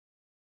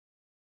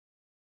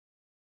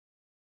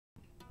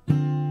Bring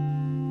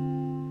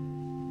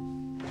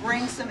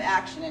some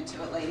action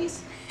into it,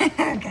 ladies.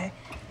 Okay.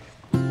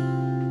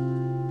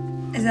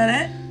 Is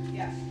that it?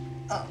 Yeah.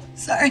 Oh,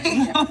 sorry.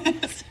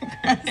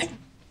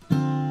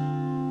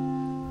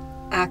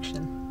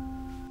 Action.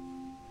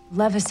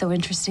 Love is so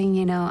interesting,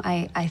 you know.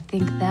 I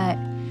think that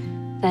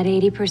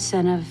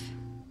 80% of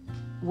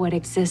what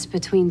exists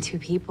between two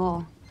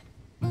people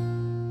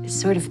is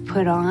sort of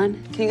put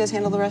on. Can you guys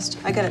handle the rest?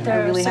 I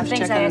There really are some have to things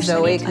check I on actually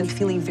Zoe. need to- I'm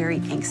feeling very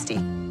angsty.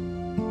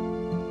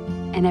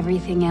 And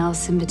everything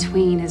else in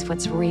between is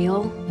what's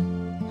real.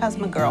 How's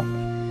my girl?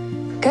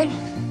 Good.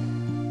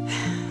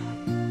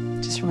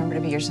 Just remember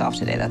to be yourself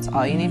today. That's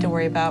all you need to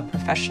worry about.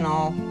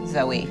 Professional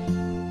Zoe.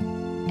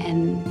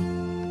 And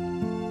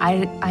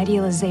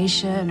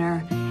idealization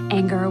or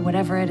anger or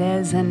whatever it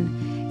is,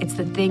 and it's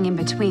the thing in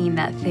between,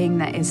 that thing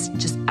that is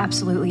just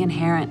absolutely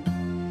inherent.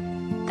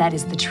 That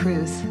is the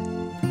truth.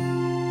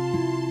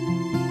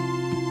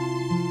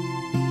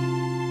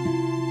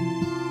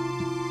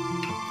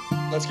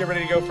 Let's get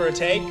ready to go for a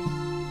take.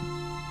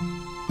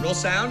 Roll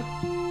sound.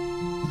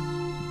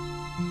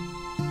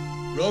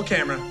 Roll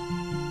camera.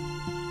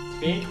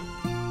 Speed.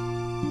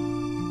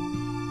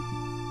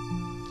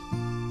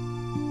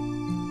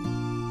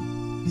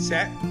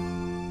 Set.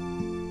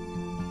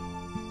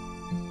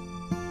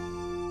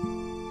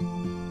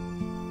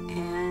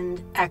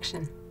 And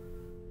action.